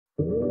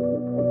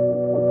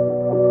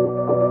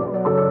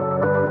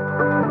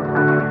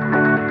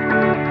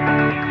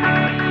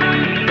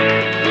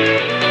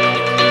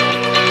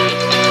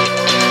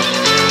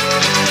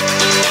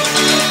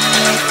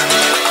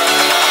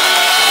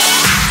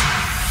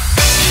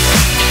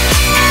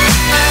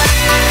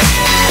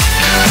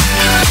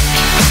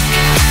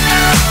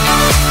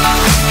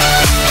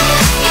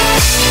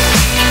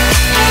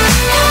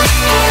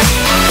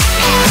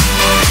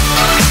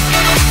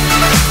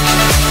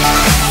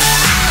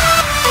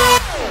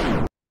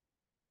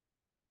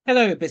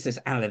Hello, business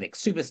analytics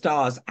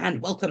superstars,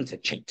 and welcome to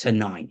Chapter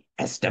 9,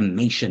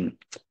 Estimation.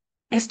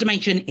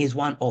 Estimation is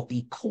one of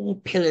the core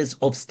pillars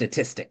of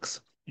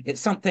statistics.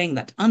 It's something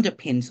that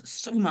underpins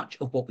so much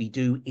of what we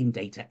do in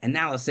data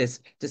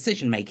analysis,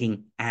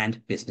 decision-making,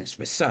 and business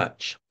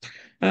research.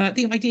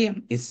 The idea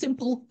is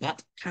simple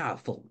but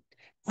powerful.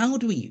 How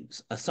do we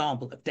use a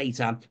sample of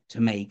data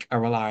to make a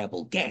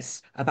reliable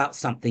guess about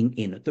something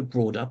in the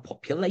broader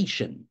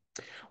population?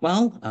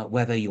 Well,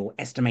 whether you're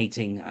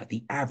estimating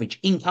the average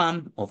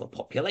income of a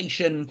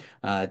population,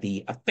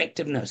 the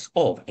effectiveness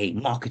of a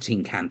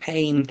marketing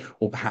campaign,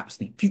 or perhaps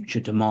the future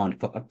demand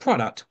for a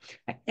product,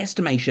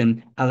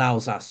 estimation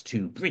allows us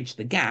to bridge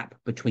the gap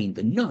between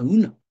the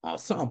known, our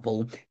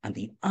sample, and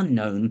the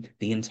unknown,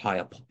 the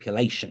entire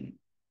population.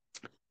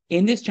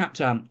 In this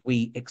chapter,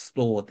 we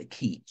explore the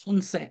key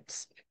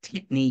concepts,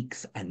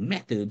 techniques, and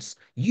methods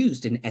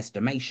used in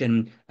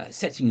estimation,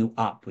 setting you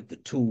up with the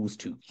tools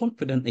to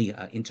confidently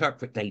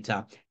interpret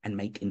data and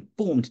make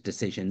informed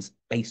decisions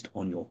based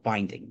on your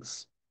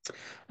findings.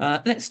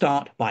 Let's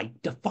start by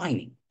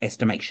defining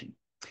estimation.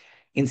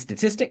 In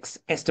statistics,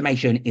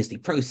 estimation is the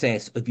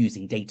process of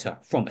using data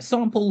from a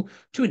sample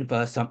to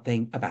infer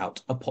something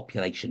about a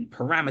population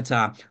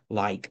parameter,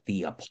 like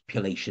the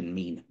population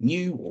mean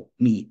mu, or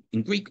mi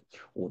in Greek,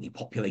 or the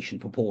population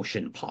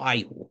proportion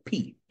pi, or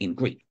p in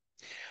Greek.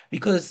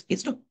 Because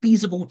it's not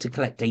feasible to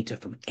collect data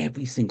from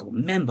every single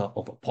member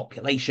of a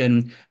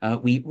population,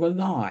 we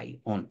rely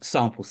on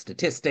sample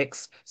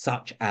statistics,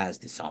 such as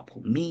the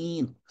sample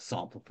mean,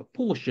 sample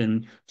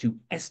proportion, to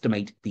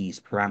estimate these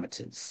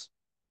parameters.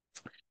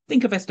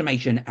 Think of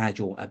estimation as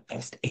your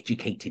best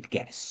educated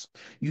guess.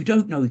 You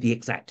don't know the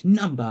exact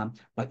number,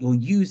 but you're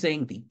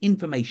using the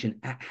information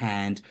at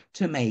hand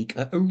to make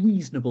a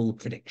reasonable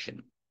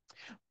prediction.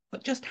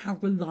 But just how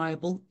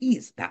reliable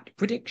is that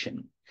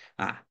prediction?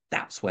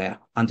 That's where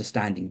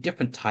understanding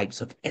different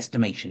types of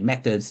estimation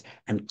methods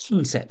and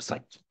concepts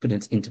like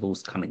confidence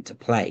intervals come into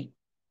play.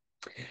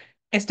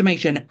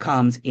 Estimation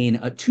comes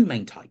in two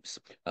main types,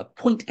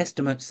 point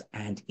estimates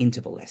and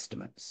interval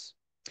estimates.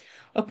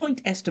 A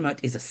point estimate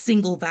is a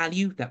single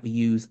value that we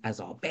use as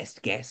our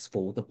best guess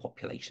for the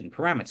population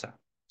parameter.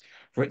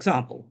 For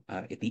example,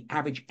 if the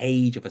average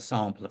age of a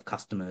sample of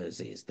customers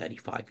is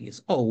 35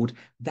 years old,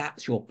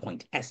 that's your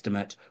point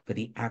estimate for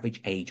the average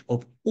age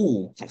of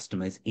all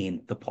customers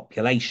in the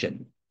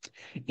population.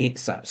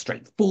 It's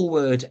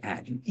straightforward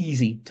and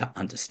easy to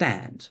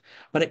understand,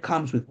 but it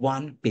comes with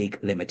one big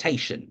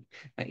limitation.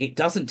 It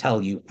doesn't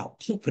tell you how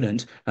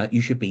confident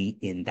you should be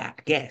in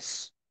that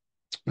guess.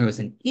 Whereas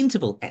an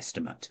interval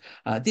estimate,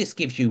 this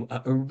gives you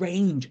a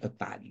range of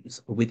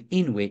values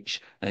within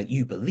which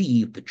you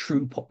believe the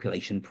true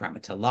population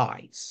parameter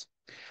lies.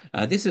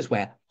 This is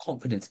where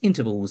confidence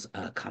intervals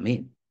come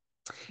in.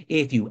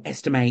 If you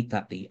estimate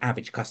that the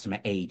average customer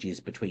age is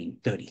between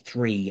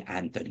 33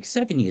 and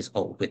 37 years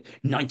old with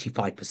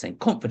 95%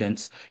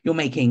 confidence, you're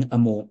making a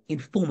more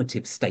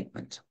informative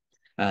statement.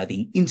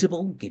 The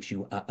interval gives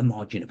you a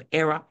margin of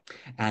error,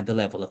 and the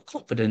level of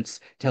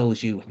confidence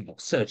tells you how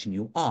certain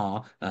you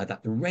are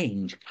that the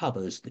range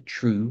covers the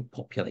true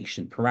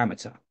population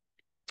parameter.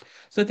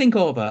 So think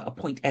of a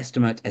point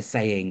estimate as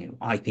saying,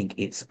 I think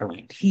it's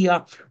around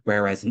here,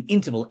 whereas an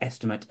interval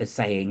estimate as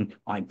saying,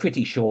 I'm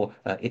pretty sure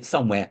it's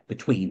somewhere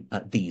between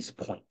these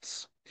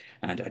points.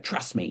 And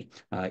trust me,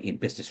 in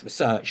business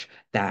research,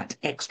 that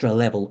extra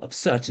level of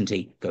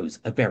certainty goes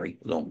a very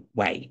long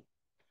way.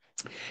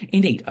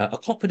 Indeed, a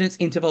confidence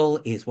interval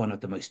is one of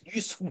the most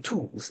useful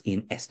tools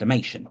in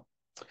estimation.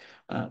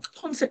 The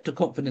concept of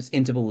confidence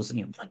intervals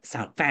might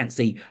sound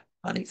fancy,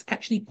 but it's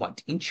actually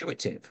quite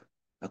intuitive.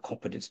 A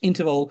confidence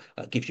interval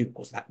gives you, of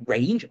course, that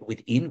range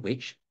within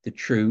which the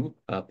true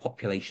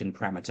population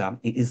parameter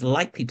is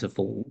likely to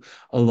fall,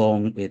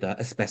 along with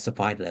a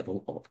specified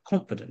level of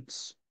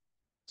confidence.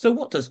 So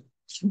what does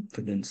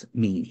confidence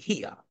mean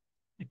here?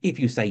 If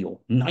you say you're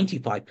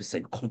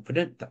 95%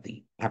 confident that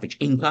the average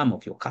income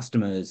of your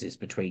customers is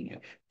between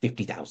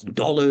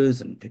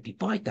 $50,000 and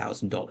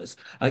 $55,000,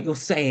 you're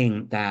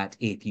saying that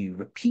if you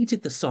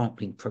repeated the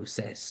sampling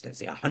process, let's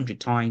say 100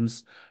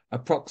 times,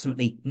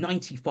 approximately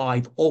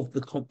 95 of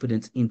the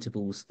confidence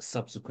intervals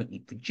subsequently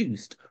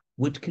produced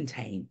would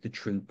contain the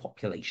true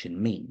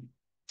population mean.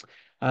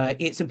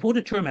 It's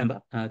important to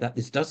remember that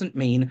this doesn't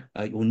mean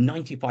you're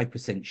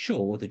 95%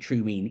 sure the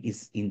true mean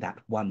is in that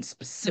one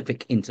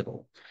specific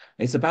interval.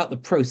 It's about the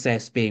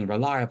process being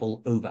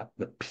reliable over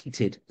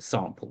repeated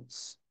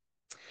samples.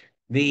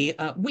 The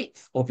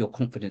width of your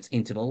confidence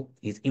interval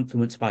is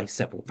influenced by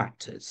several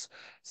factors,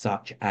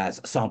 such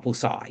as sample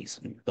size.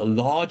 The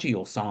larger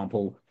your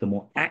sample, the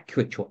more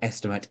accurate your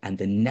estimate and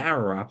the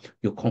narrower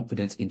your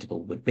confidence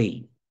interval would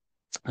be.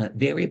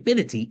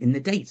 Variability in the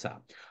data.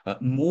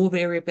 More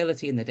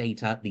variability in the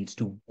data leads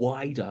to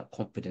wider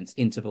confidence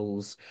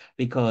intervals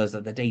because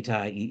the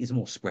data is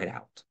more spread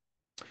out.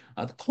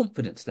 The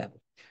confidence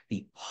level.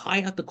 The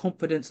higher the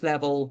confidence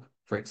level,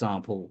 for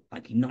example,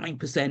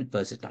 99%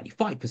 versus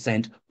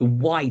 95%, the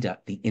wider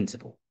the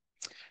interval.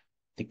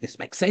 think this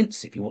makes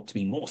sense. If you want to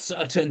be more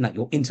certain that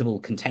your interval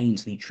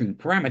contains the true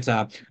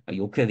parameter,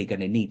 you're clearly going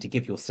to need to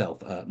give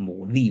yourself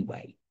more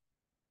leeway.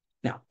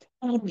 Now,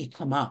 how do we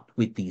come up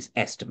with these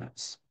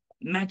estimates?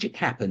 Magic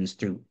happens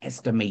through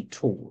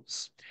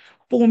estimators,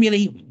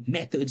 formulae,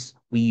 methods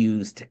we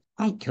use to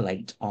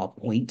calculate our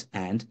point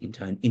and, in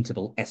turn,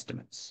 interval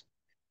estimates.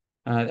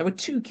 There are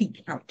two key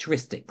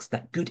characteristics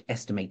that good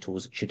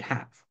estimators should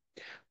have.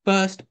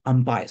 First,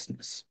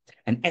 unbiasedness.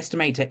 An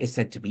estimator is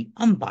said to be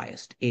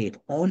unbiased if,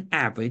 on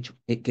average,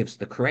 it gives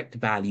the correct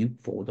value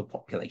for the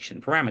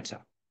population parameter.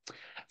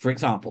 For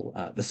example,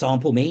 the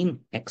sample mean,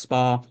 x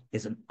bar,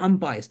 is an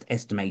unbiased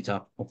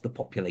estimator of the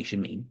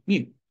population mean,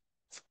 mu.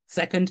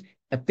 Second,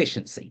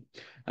 efficiency.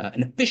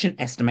 An efficient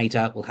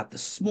estimator will have the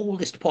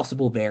smallest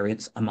possible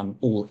variance among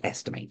all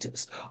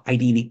estimators,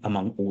 ideally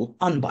among all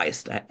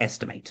unbiased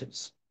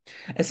estimators.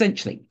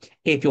 Essentially,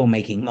 if you're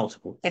making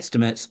multiple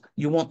estimates,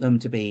 you want them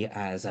to be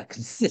as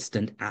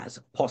consistent as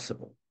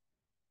possible.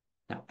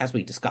 Now, as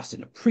we discussed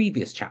in a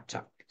previous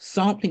chapter,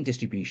 sampling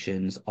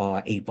distributions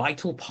are a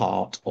vital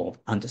part of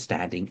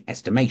understanding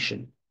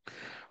estimation.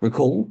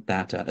 Recall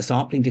that a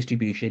sampling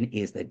distribution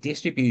is the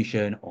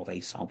distribution of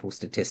a sample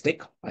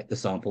statistic, like the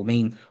sample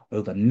mean,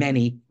 over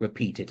many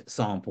repeated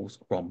samples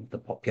from the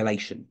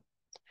population.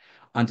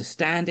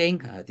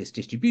 Understanding this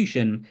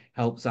distribution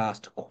helps us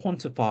to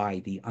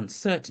quantify the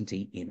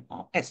uncertainty in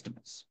our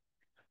estimates.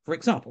 For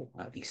example,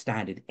 the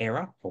standard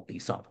error of the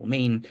sample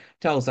mean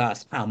tells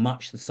us how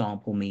much the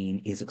sample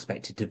mean is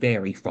expected to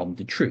vary from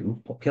the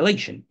true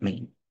population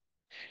mean.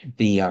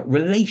 The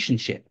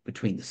relationship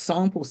between the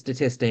sample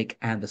statistic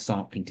and the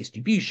sampling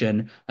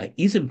distribution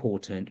is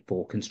important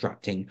for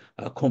constructing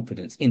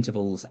confidence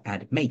intervals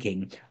and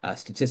making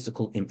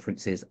statistical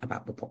inferences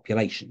about the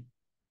population.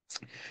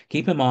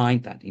 Keep in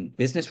mind that in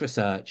business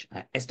research,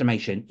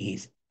 estimation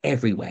is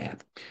everywhere.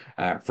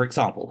 For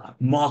example,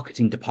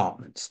 marketing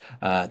departments,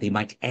 they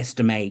might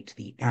estimate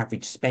the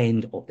average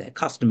spend of their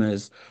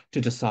customers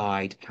to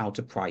decide how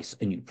to price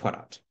a new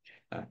product.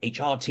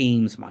 HR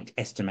teams might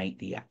estimate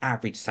the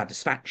average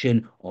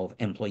satisfaction of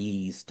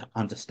employees to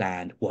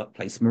understand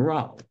workplace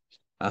morale.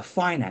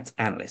 Finance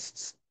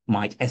analysts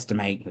might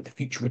estimate the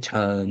future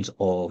returns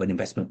of an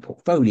investment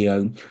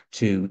portfolio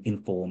to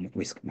inform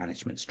risk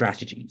management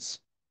strategies.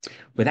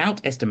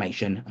 Without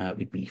estimation,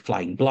 we'd be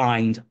flying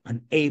blind,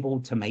 unable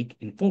to make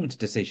informed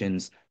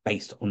decisions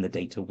based on the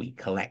data we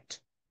collect.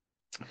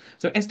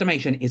 So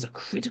estimation is a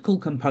critical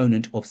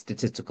component of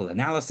statistical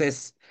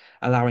analysis,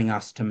 allowing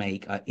us to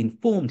make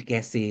informed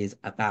guesses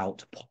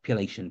about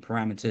population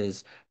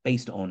parameters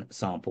based on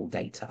sample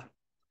data.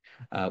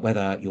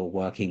 Whether you're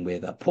working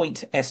with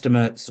point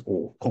estimates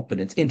or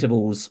confidence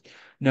intervals,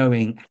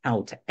 knowing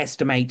how to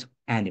estimate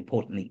and,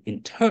 importantly,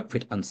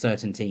 interpret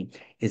uncertainty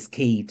is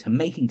key to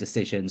making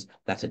decisions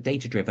that are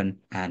data-driven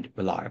and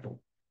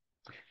reliable.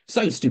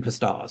 So,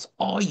 superstars,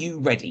 are you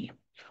ready?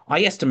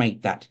 I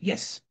estimate that,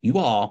 yes, you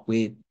are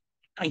with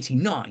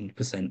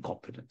 99%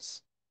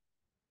 confidence.